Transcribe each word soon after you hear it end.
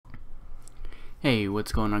Hey,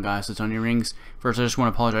 what's going on, guys? It's Onion Rings. First, I just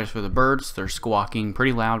want to apologize for the birds. They're squawking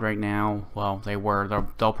pretty loud right now. Well, they were.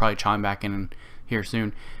 They'll probably chime back in here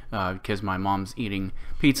soon because my mom's eating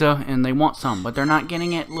pizza and they want some, but they're not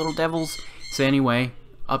getting it, little devils. So anyway,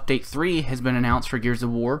 Update 3 has been announced for Gears of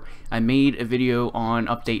War. I made a video on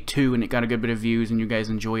Update 2 and it got a good bit of views and you guys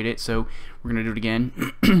enjoyed it, so we're going to do it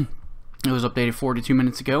again. It was updated 42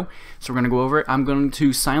 minutes ago, so we're going to go over it. I'm going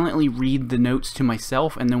to silently read the notes to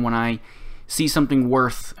myself, and then when I see something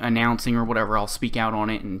worth announcing or whatever, I'll speak out on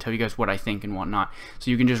it and tell you guys what I think and whatnot.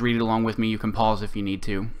 So you can just read it along with me. You can pause if you need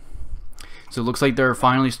to. So it looks like they're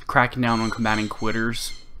finally cracking down on combating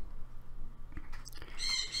quitters.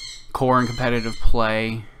 Core and competitive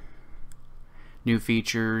play. New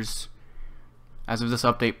features. As of this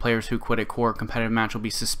update, players who quit a core competitive match will be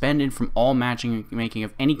suspended from all matching making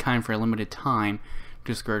of any kind for a limited time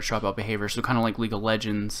to discourage dropout behavior. So kind of like League of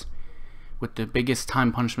Legends, with the biggest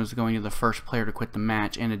time punishments going to the first player to quit the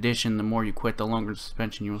match. In addition, the more you quit, the longer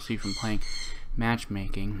suspension you will see from playing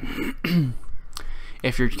matchmaking.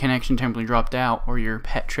 If your connection temporarily dropped out or your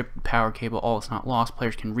pet tripped the power cable, all is not lost.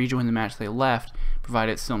 Players can rejoin the match they left,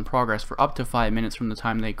 provided it's still in progress, for up to 5 minutes from the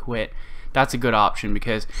time they quit. That's a good option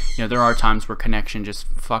because, you know, there are times where connection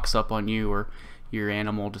just fucks up on you or your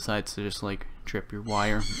animal decides to just like trip your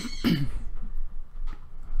wire.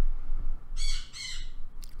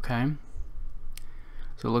 Okay.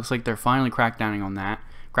 So it looks like they're finally cracking down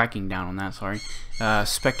on that, sorry.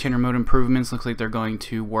 Spectator mode improvements, looks like they're going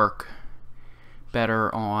to work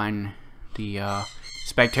better on the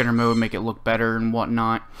spectator mode, make it look better and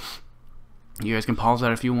whatnot. You guys can pause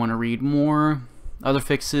that if you want to read more. Other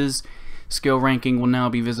fixes: skill ranking will now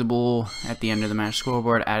be visible at the end of the match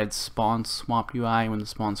scoreboard. Added spawn swap UI when the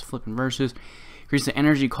spawns flip in versus. Increase the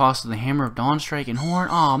energy cost of the Hammer of Dawn strike and horn.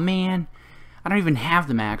 Aw, man, I don't even have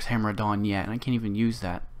the max Hammer of Dawn yet, and I can't even use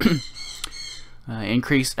that.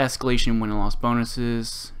 Increased escalation win and loss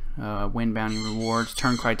bonuses. Win bounty rewards.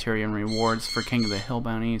 Turn criteria and rewards for King of the Hill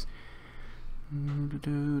bounties.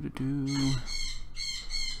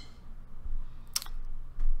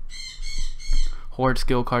 Horde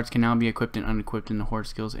skill cards can now be equipped and unequipped in the Horde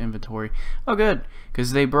skills inventory. Oh, good,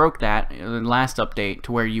 because they broke that in the last update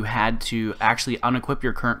to where you had to actually unequip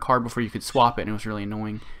your current card before you could swap it, and it was really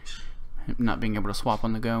annoying not being able to swap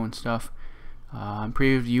on the go and stuff.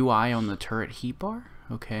 Improved UI on the turret heat bar.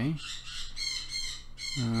 Okay.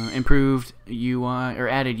 Improved UI, or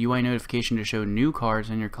added UI notification to show new cards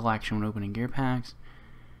in your collection when opening gear packs.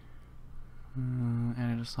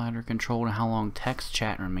 Added a slider control to how long text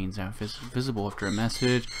chat remains visible after a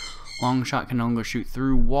message. Long shot can no longer shoot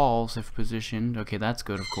through walls if positioned. Okay, that's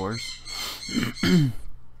good, of course.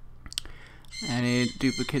 Added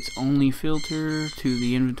duplicates only filter to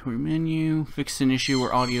the inventory menu. Fixed an issue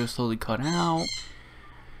where audio slowly cut out.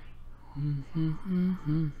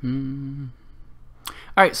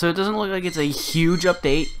 Alright, so it doesn't look like it's a huge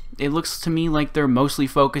update. It looks to me like they're mostly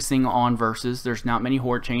focusing on versus. There's not many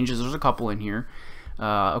horde changes. There's a couple in here.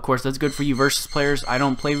 Of course, that's good for you versus players. I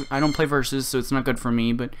don't play versus, so it's not good for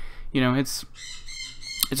me. But you know, it's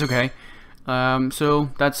okay.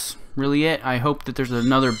 So that's really it. I hope that there's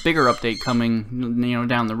another bigger update coming, you know,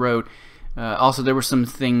 down the road. Also, there were some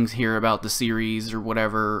things here about the series or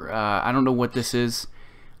whatever. I don't know what this is.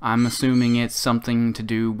 I'm assuming it's something to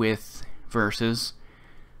do with versus.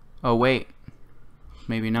 Oh wait,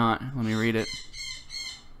 maybe not. Let me read it.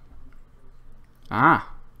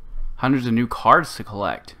 Ah, hundreds of new cards to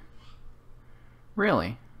collect.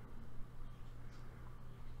 Really?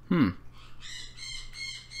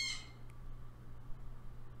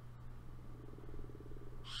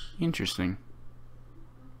 Interesting.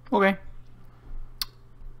 Okay.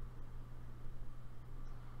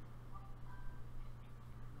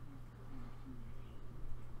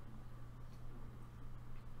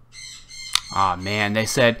 Ah, man, they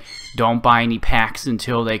said don't buy any packs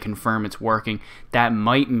until they confirm it's working. That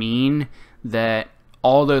might mean that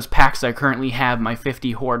all those packs I currently have, my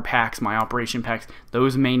 50 horde packs, my operation packs,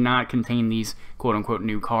 those may not contain these quote-unquote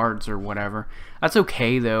new cards or whatever. That's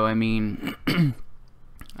okay, though. I mean,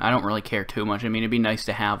 I don't really care too much. I mean, it'd be nice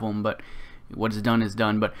to have them, but what's done is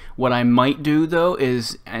done. But what I might do, though,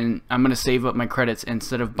 is, and I'm going to save up my credits,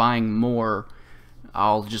 instead of buying more,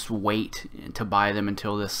 I'll just wait to buy them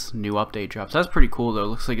until this new update drops. That's pretty cool, though.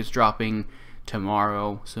 Looks like it's dropping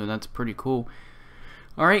tomorrow, so that's pretty cool.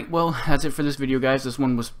 Alright, well, that's it for this video, guys. This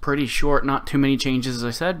one was pretty short, not too many changes, as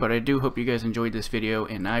I said, but I do hope you guys enjoyed this video,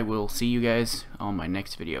 and I will see you guys on my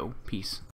next video. Peace.